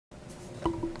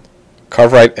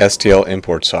CarveWright STL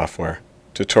import software.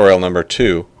 Tutorial number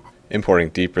 2, importing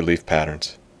deep relief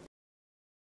patterns.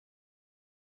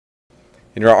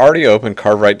 In your already open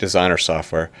CarveWright Designer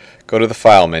software, go to the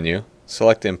File menu,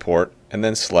 select Import, and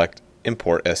then select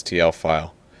Import STL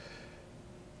file.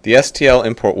 The STL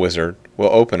import wizard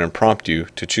will open and prompt you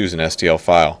to choose an STL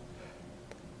file.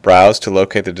 Browse to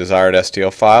locate the desired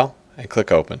STL file and click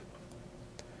Open.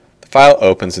 The file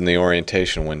opens in the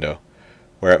orientation window,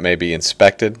 where it may be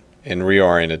inspected and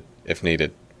reoriented if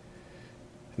needed.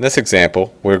 In this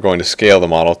example, we're going to scale the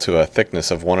model to a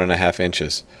thickness of 1.5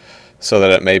 inches so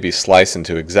that it may be sliced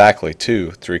into exactly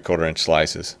 2 3/4 inch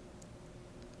slices.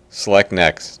 Select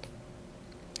Next.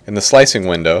 In the slicing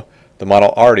window, the model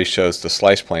already shows the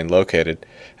slice plane located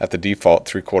at the default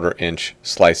 3/4 inch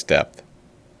slice depth.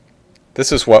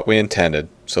 This is what we intended,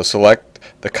 so select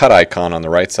the cut icon on the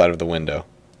right side of the window.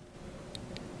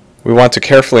 We want to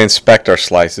carefully inspect our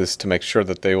slices to make sure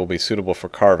that they will be suitable for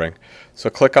carving, so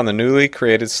click on the newly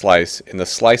created slice in the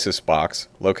Slices box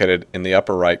located in the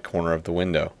upper right corner of the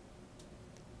window.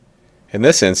 In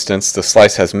this instance, the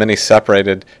slice has many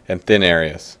separated and thin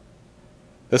areas.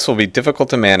 This will be difficult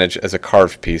to manage as a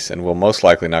carved piece and will most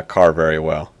likely not carve very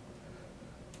well.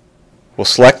 We'll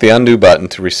select the Undo button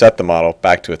to reset the model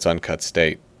back to its uncut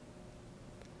state.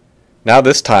 Now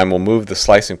this time we'll move the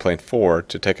slicing plane forward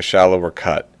to take a shallower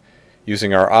cut,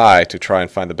 using our eye to try and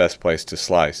find the best place to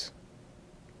slice.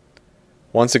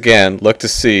 Once again, look to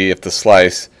see if the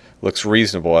slice looks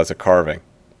reasonable as a carving.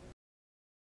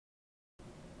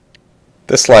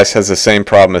 This slice has the same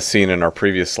problem as seen in our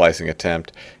previous slicing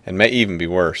attempt, and may even be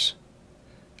worse.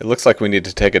 It looks like we need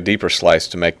to take a deeper slice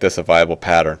to make this a viable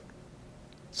pattern.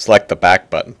 Select the Back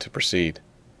button to proceed.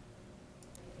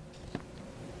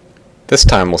 This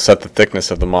time we'll set the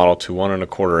thickness of the model to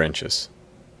 1.25 inches.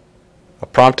 A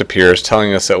prompt appears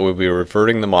telling us that we'll be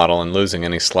reverting the model and losing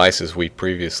any slices we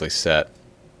previously set.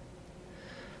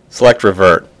 Select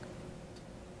Revert.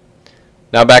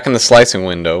 Now back in the slicing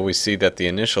window, we see that the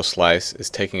initial slice is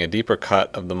taking a deeper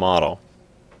cut of the model.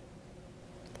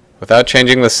 Without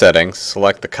changing the settings,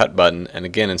 select the Cut button and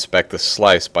again inspect the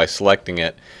slice by selecting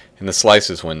it in the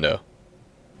Slices window.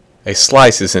 A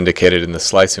slice is indicated in the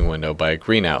slicing window by a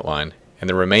green outline, and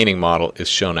the remaining model is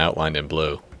shown outlined in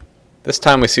blue. This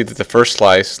time we see that the first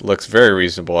slice looks very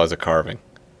reasonable as a carving.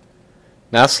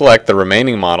 Now select the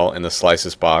remaining model in the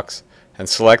Slices box and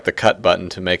select the Cut button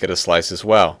to make it a slice as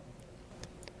well.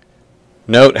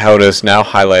 Note how it is now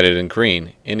highlighted in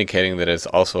green, indicating that it is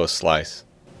also a slice.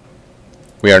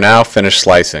 We are now finished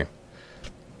slicing.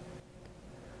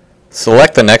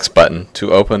 Select the Next button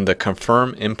to open the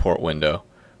Confirm Import window,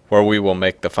 where we will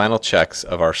make the final checks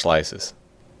of our slices.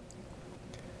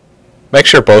 Make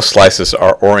sure both slices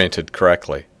are oriented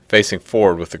correctly, facing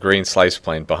forward with the green slice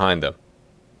plane behind them.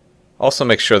 Also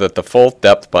make sure that the full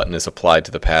depth button is applied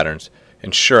to the patterns,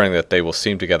 ensuring that they will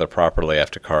seam together properly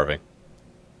after carving.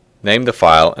 Name the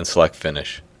file and select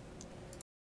Finish.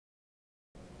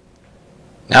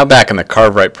 Now back in the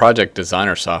CarveWright Project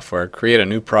Designer software, create a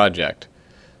new project.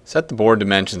 Set the board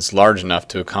dimensions large enough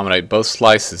to accommodate both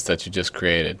slices that you just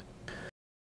created.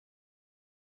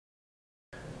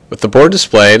 With the board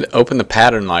displayed, open the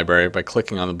pattern library by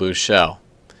clicking on the blue shell.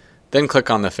 Then click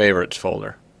on the Favorites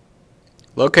folder.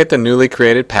 Locate the newly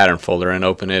created pattern folder and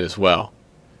open it as well.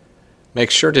 Make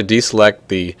sure to deselect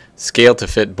the Scale to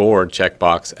Fit Board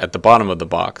checkbox at the bottom of the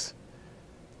box.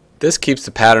 This keeps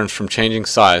the patterns from changing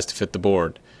size to fit the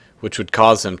board, which would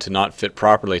cause them to not fit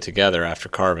properly together after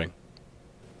carving.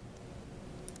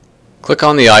 Click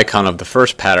on the icon of the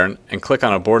first pattern and click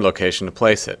on a board location to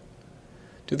place it.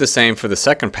 Do the same for the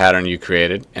second pattern you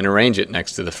created and arrange it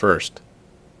next to the first.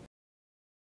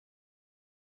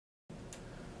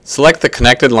 Select the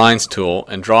Connected Lines tool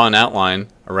and draw an outline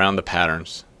around the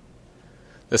patterns.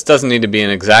 This doesn't need to be an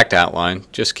exact outline,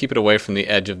 just keep it away from the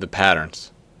edge of the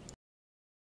patterns.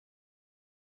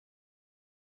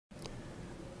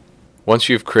 Once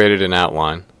you've created an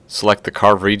outline, select the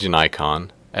Carve Region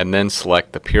icon and then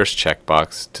select the Pierce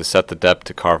checkbox to set the depth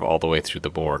to carve all the way through the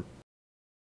board.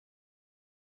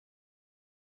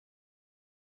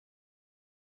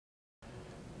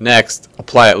 Next,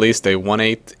 apply at least a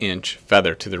 1/8 inch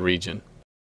feather to the region.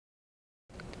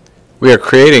 We are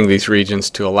creating these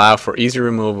regions to allow for easy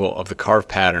removal of the carved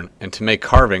pattern and to make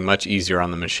carving much easier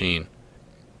on the machine.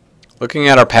 Looking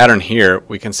at our pattern here,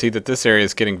 we can see that this area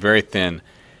is getting very thin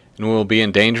and we will be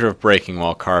in danger of breaking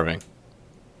while carving.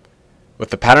 With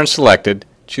the pattern selected,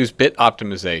 choose Bit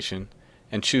Optimization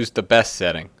and choose the Best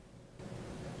setting.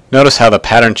 Notice how the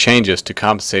pattern changes to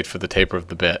compensate for the taper of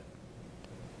the bit.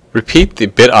 Repeat the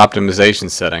bit optimization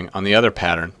setting on the other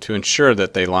pattern to ensure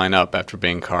that they line up after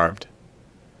being carved.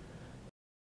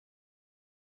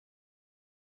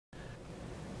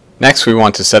 Next, we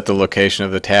want to set the location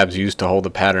of the tabs used to hold the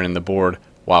pattern in the board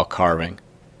while carving.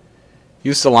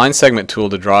 Use the line segment tool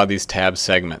to draw these tab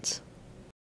segments.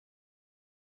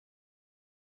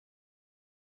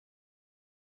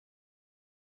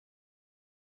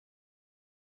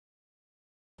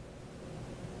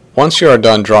 Once you are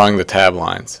done drawing the tab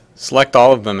lines, select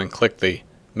all of them and click the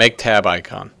Make Tab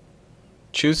icon.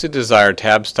 Choose the desired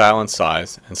tab style and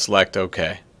size and select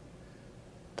OK.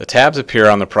 The tabs appear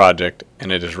on the project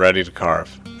and it is ready to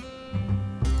carve.